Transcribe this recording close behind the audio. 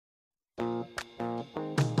Woke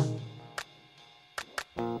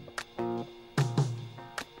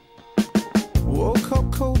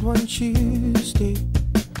up cold one Tuesday.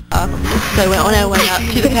 So we're on our way up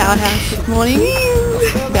to the Powerhouse this morning,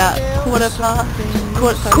 about quarter past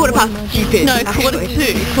stupid. No, quarter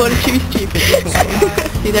two stupid.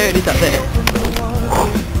 See, there it is up there.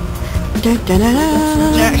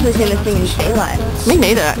 Never actually seen this thing in daylight. Me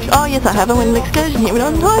neither, actually. Oh yes, I have. I went on an excursion here when I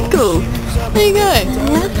was in high school. There you go.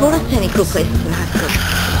 Yeah, that's what I've seen cool places in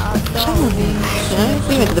high school.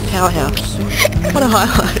 We went to the Powerhouse. What a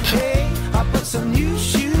highlight. I put some new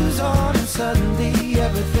shoes on and suddenly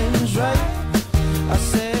everything's right. I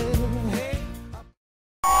said, hey.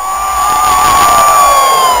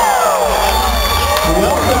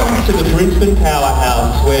 Welcome to the Brisbane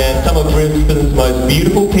Powerhouse, where some of Brisbane's most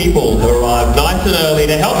beautiful people have arrived nice and early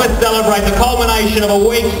to help us celebrate the culmination of a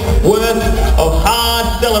week's worth of hard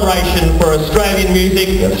celebration for Australian music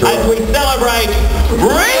as we celebrate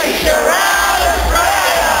Reach Around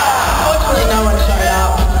Australia! Unfortunately, no one showed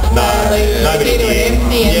up. No, nobody here.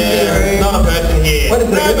 Yeah, not a person here.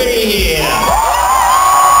 Nobody here.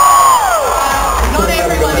 Not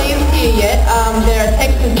everyone is here yet. There are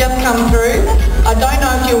texts that just come through. I don't know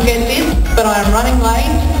if you'll get this, but I am running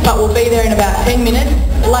late, but we'll be there in about 10 minutes.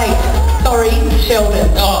 Late. Sorry, Sheldon.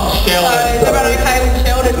 Oh, Sheldon. So is everyone okay with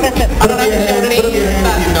Sheldon? I don't know who Sheldon is, but... You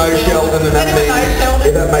know Sheldon, and if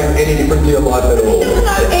that makes any difference to your life at all. He doesn't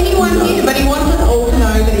know anyone here, but he wants us all to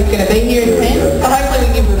know that he's going to be here in 10. So hopefully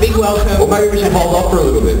we give him a big welcome. Or maybe we should hold off for a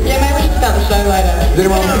little bit. Yeah, maybe we should start the show later. Does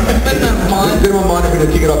anyone mind if we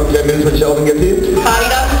just kick it off in 10 minutes when Sheldon gets here? Party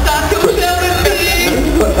doesn't start till Sheldon's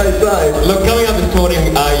here. What they say. Look, coming up this morning,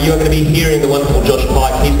 you're going to be hearing the wonderful Josh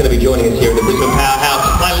Pyke. He's going to be joining us here at the Brisbane Powerhouse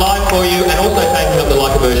to play live for you, and also taking up the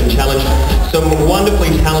Like a Version Challenge. Some wonderfully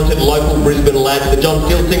talented local Brisbane lads. The John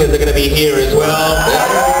Still Singers are going to be here as well.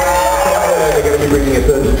 They're going to be bringing a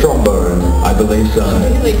certain trombone, I believe so.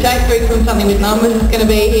 Jake Boots from Something with Numbers is going to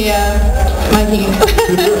be here making an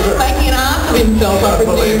ass of himself, I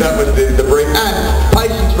believe that was the brief. And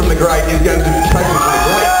Patience from the Great is going to be taking from the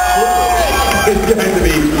Great. Is going to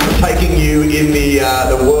be taking you in the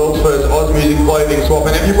world's first Oz Music clothing swap.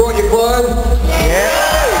 And have you brought your clothes? Yeah.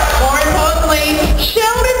 More importantly,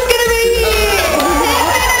 Sheldon's going to be here.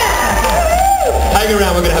 Hang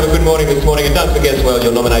around, we're going to have a good morning this morning, and don't forget as well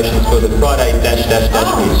your nominations for the Friday dash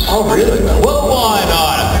quiz. Oh, really? Well, why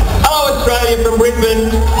not? Hello, Australia from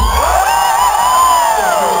Brisbane.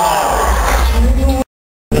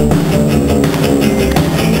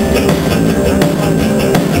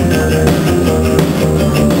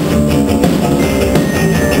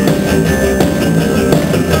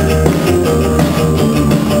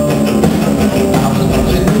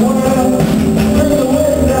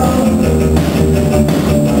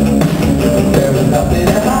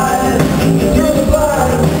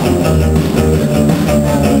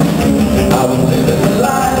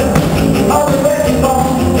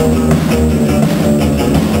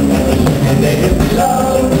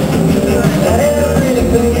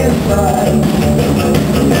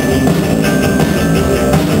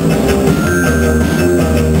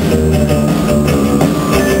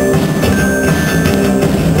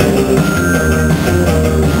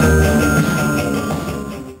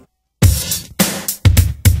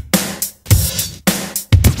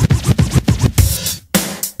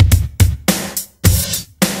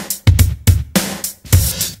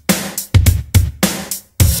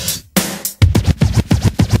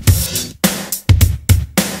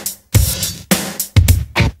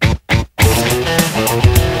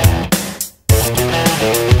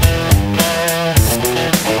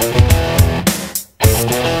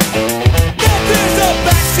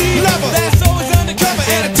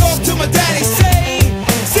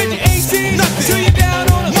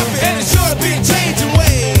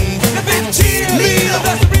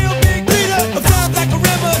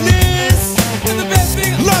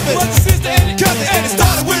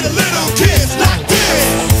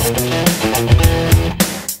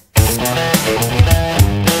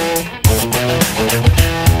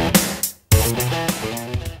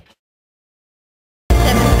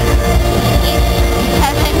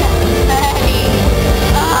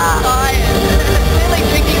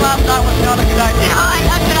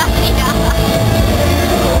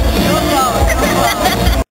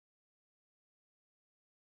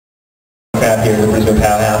 Out here in the Brisbane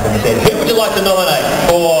Powerhouse and said, who would you like to nominate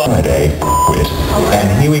for Friday quiz? And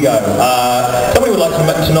here we go. Somebody would like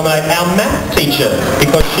to nominate our math teacher,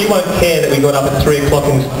 because she won't care that we got up at 3 o'clock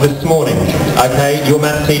this morning. Okay, your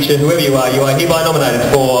math teacher, whoever you are hereby nominated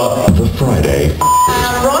for the Friday.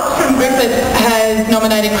 Ross from from Griffith has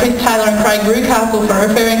nominated Chris Taylor and Craig Rucastle for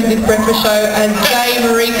referring to this breakfast show as Jay,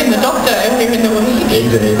 Marique and the Doctor earlier in the week.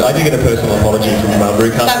 Indeed. I did get a personal apology from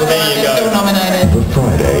Rucastle. There you go. Still nominated. The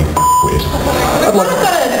Friday quiz.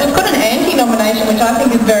 We've got an anti-nomination which I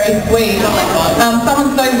think is very sweet.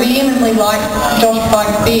 Someone so vehemently likes Josh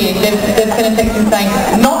Pyke's beard, they've sent a text in saying,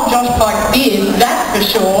 not Josh Pyke's beard, that's for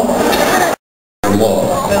sure. What?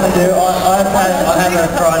 I certainly do. I have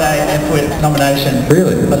a Friday F-Wit nomination.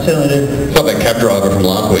 Really? I certainly do. It's not that cab driver from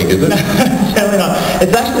last week, is it? Certainly not.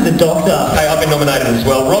 It's actually the Doctor. Hey, I've been nominated as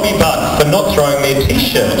well. Robbie Butt for not throwing their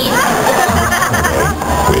T-shirt.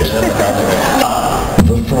 Quiz.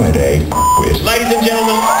 The Friday quiz. Ladies and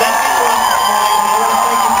gentlemen, that's it for us this morning. I want to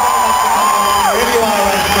thank you so much for coming. Wherever you are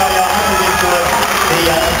in Australia, I hope you enjoy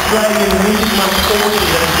the Australian Music Month 40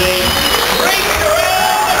 that has been.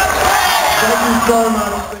 Thank you so much.